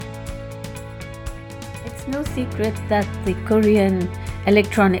It's no secret that the Korean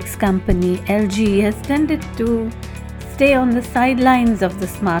electronics company LG has tended to stay on the sidelines of the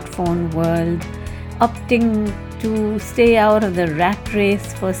smartphone world, opting to stay out of the rat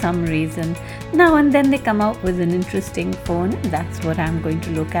race for some reason. Now and then they come out with an interesting phone, and that's what I'm going to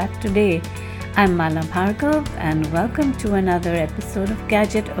look at today. I'm Mala Bhargav, and welcome to another episode of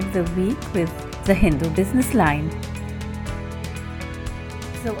Gadget of the Week with the Hindu Business Line.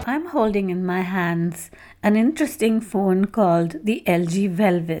 So I'm holding in my hands an interesting phone called the LG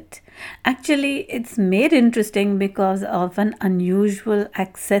Velvet. Actually, it's made interesting because of an unusual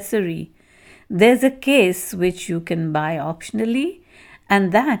accessory. There's a case which you can buy optionally,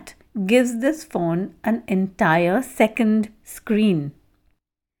 and that gives this phone an entire second screen.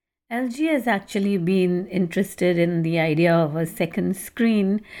 LG has actually been interested in the idea of a second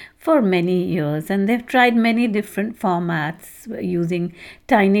screen for many years, and they've tried many different formats using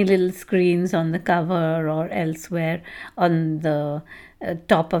tiny little screens on the cover or elsewhere on the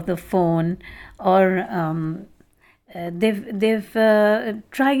top of the phone, or they've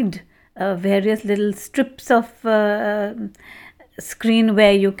tried various little strips of screen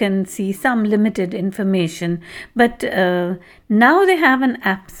where you can see some limited information, but now they have an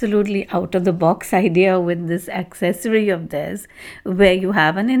absolutely out of the box idea with this accessory of theirs where you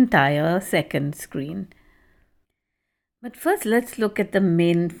have an entire second screen. But first, let's look at the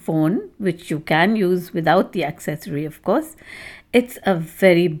main phone, which you can use without the accessory, of course. It's a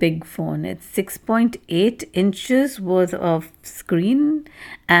very big phone. It's 6.8 inches worth of screen,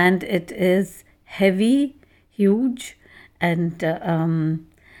 and it is heavy, huge, and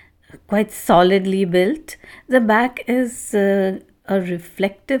quite solidly built. The back is a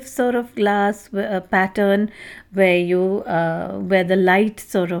reflective sort of glass pattern where the light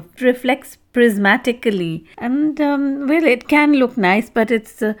sort of reflects prismatically, and well, it can look nice, but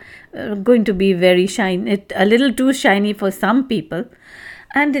it's going to be very shiny, a little too shiny for some people,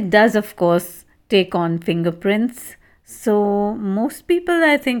 and it does, of course, take on fingerprints. So most people,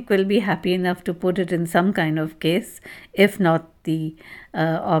 I think, will be happy enough to put it in some kind of case, if not the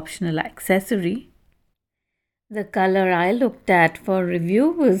optional accessory. The color I looked at for review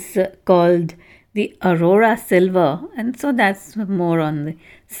was called the Aurora Silver, and so that's more on the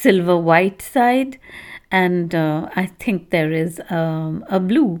silver white side, and I think there is a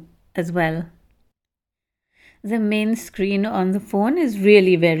blue as well. The main screen on the phone is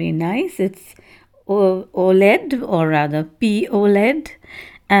really very nice. It's OLED, or rather POLED,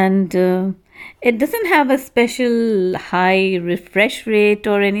 and it doesn't have a special high refresh rate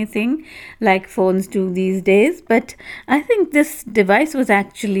or anything like phones do these days, but I think this device was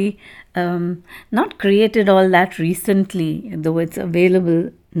actually not created all that recently, though it's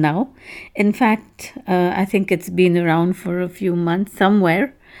available now. In fact, I think it's been around for a few months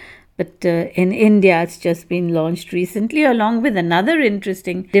somewhere. But in India, it's just been launched recently, along with another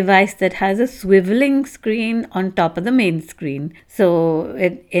interesting device that has a swiveling screen on top of the main screen. So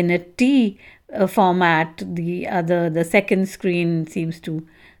in a T format, the second screen seems to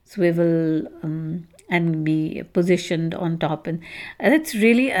swivel and be positioned on top. And it's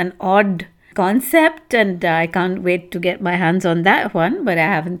really an odd concept, and I can't wait to get my hands on that one, but I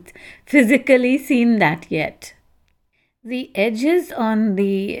haven't physically seen that yet. The edges on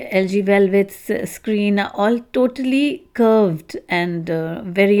the LG Velvet's screen are all totally curved and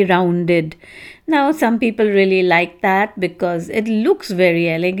very rounded. Now, some people really like that because it looks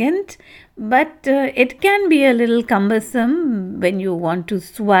very elegant, but it can be a little cumbersome when you want to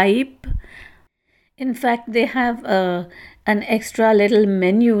swipe. In fact, they have an extra little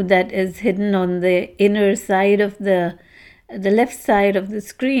menu that is hidden on the inner side of the left side of the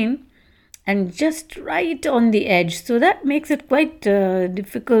screen, and just right on the edge. So that makes it quite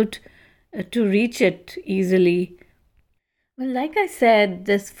difficult to reach it easily. Well, like I said,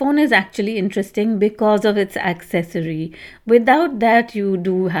 this phone is actually interesting because of its accessory. Without that, you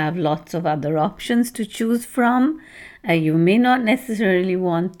do have lots of other options to choose from. You may not necessarily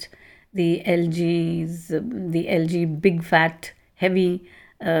want the LG big fat heavy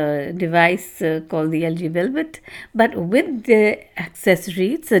device called the LG Velvet, but with the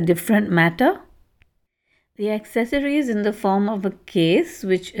accessory, it's a different matter. The accessory is in the form of a case,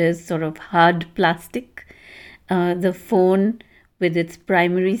 which is sort of hard plastic. The phone with its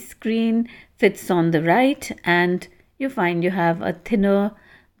primary screen fits on the right, and you find you have a thinner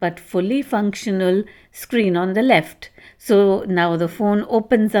but fully functional screen on the left. So now the phone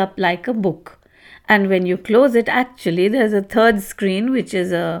opens up like a book. And when you close it, actually, there's a third screen, which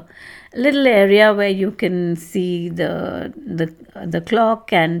is a little area where you can see the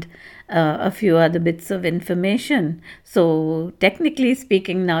clock and a few other bits of information. So technically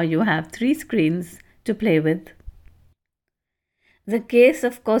speaking, now you have 3 screens to play with. The case,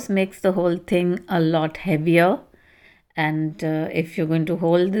 of course, makes the whole thing a lot heavier. And if you're going to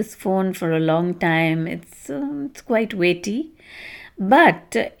hold this phone for a long time, it's quite weighty.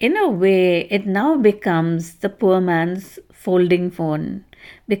 But in a way, it now becomes the poor man's folding phone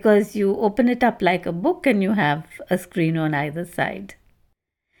because you open it up like a book and you have a screen on either side.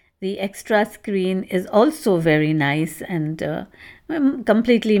 The extra screen is also very nice and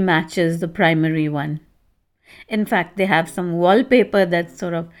completely matches the primary one. In fact, they have some wallpaper that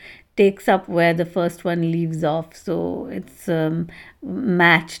sort of takes up where the first one leaves off. So it's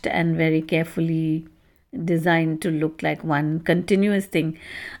matched and very carefully designed to look like one continuous thing.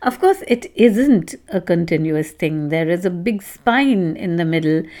 Of course, it isn't a continuous thing. There is a big spine in the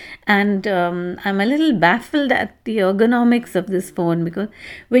middle, and I'm a little baffled at the ergonomics of this phone because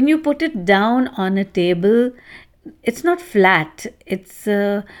when you put it down on a table, it's not flat. It's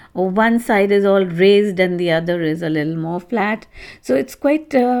one side is all raised and the other is a little more flat. So it's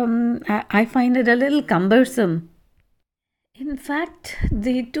quite, I find it a little cumbersome. In fact,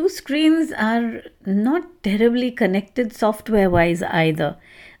 the two screens are not terribly connected software wise either.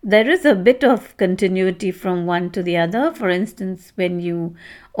 There is a bit of continuity from one to the other. For instance, when you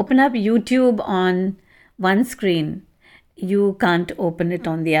open up YouTube on one screen, you can't open it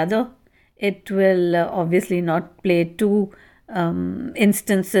on the other. It will obviously not play two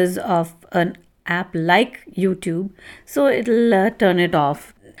instances of an app like YouTube, so it'll turn it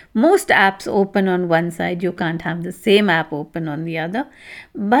off. Most apps open on one side, you can't have the same app open on the other,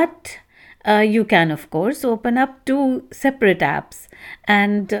 but you can, of course, open up two separate apps.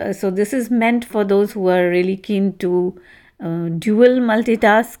 And so this is meant for those who are really keen to dual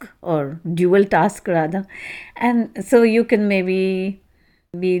multitask or dual task rather. And so you can maybe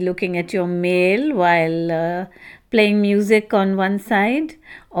be looking at your mail while playing music on one side,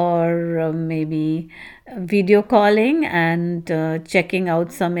 or maybe video calling and checking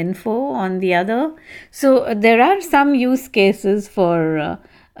out some info on the other. So there are some use cases for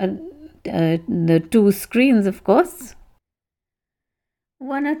the two screens, of course.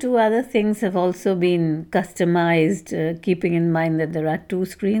 One or two other things have also been customized, keeping in mind that there are two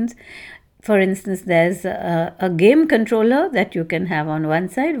screens. For instance, there's a game controller that you can have on one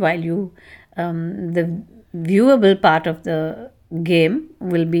side while the viewable part of the game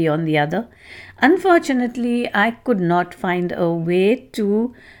will be on the other. Unfortunately, I could not find a way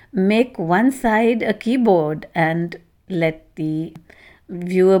to make one side a keyboard and let the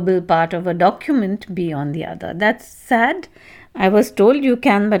viewable part of a document be on the other. That's sad. I was told you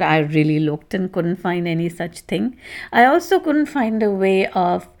can, but I really looked and couldn't find any such thing. I also couldn't find a way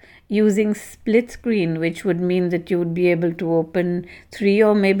of using split screen, which would mean that you would be able to open 3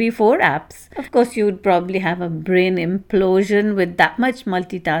 or maybe 4 apps. Of course, you would probably have a brain implosion with that much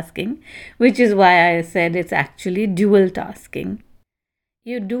multitasking, which is why I said it's actually dual tasking.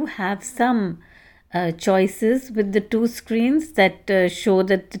 You do have some choices with the two screens that show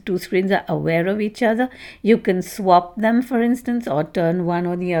that the two screens are aware of each other. You can swap them, for instance, or turn one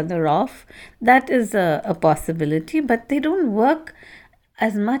or the other off. That is a possibility, but they don't work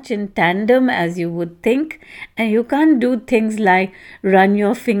as much in tandem as you would think, and you can't do things like run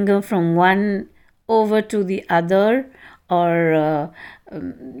your finger from one over to the other, or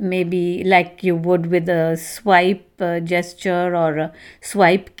maybe like you would with a swipe gesture or a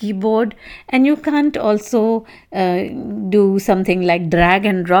swipe keyboard. And you can't also do something like drag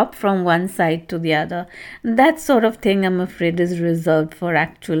and drop from one side to the other. That sort of thing, I'm afraid, is reserved for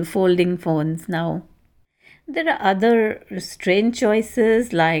actual folding phones now. There are other strange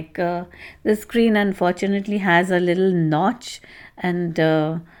choices, like the screen unfortunately has a little notch, and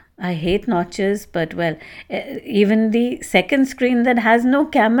I hate notches, but well, even the second screen that has no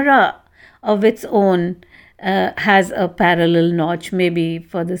camera of its own has a parallel notch, maybe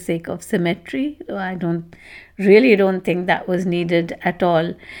for the sake of symmetry. I don't think that was needed at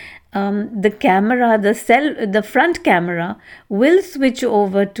all. The camera, the front camera will switch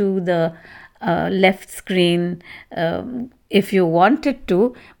over to the left screen if you want it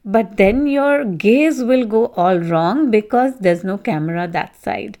to, but then your gaze will go all wrong because there's no camera that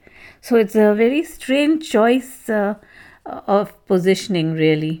side. So it's a very strange choice of positioning,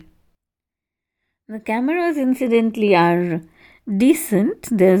 really. The cameras, incidentally, are decent.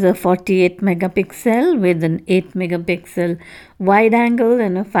 There's a 48 megapixel with an 8 megapixel wide angle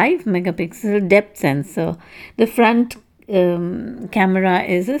and a 5 megapixel depth sensor. The front camera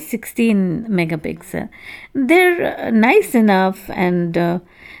is a 16 megapixel. They're nice enough, and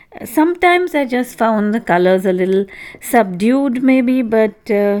sometimes I just found the colors a little subdued maybe, but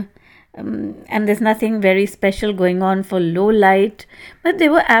And there's nothing very special going on for low light, but they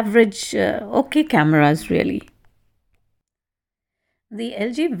were average, okay cameras, really. The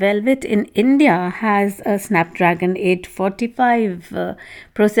LG Velvet in India has a Snapdragon 845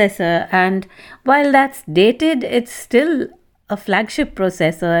 processor, and while that's dated, it's still a flagship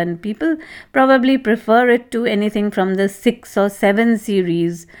processor, and people probably prefer it to anything from the 6 or 7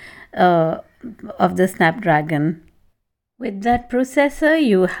 series uh, of the Snapdragon. With that processor,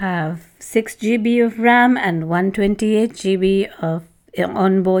 you have 6 GB of RAM and 128 GB of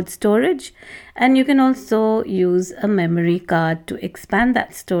onboard storage, and you can also use a memory card to expand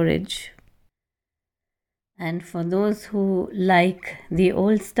that storage. And for those who like the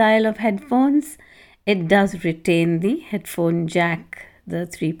old style of headphones, it does retain the headphone jack, the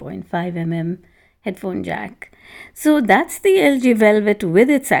 3.5 mm headphone jack. So that's the LG Velvet with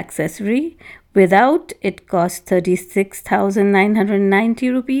its accessory. Without, it costs 36,990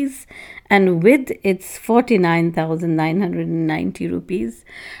 rupees, and with, it's 49,990 rupees.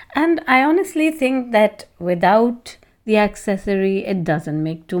 And I honestly think that without the accessory, it doesn't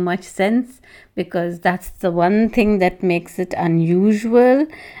make too much sense, because that's the one thing that makes it unusual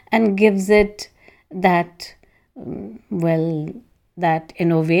and gives it that, that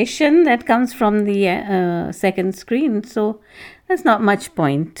innovation that comes from the second screen. So there's not much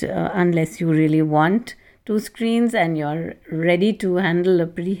point unless you really want two screens and you're ready to handle a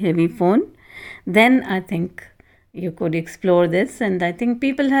pretty heavy phone. Then I think you could explore this, and I think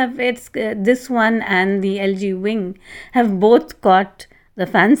people have this one and the LG Wing have both caught the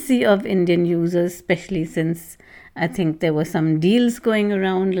fancy of Indian users, especially since I think there were some deals going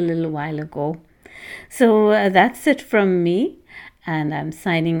around a little while ago. So that's it from me, and I'm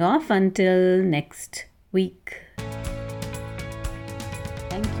signing off until next week.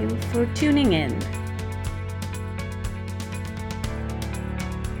 Thank you for tuning in.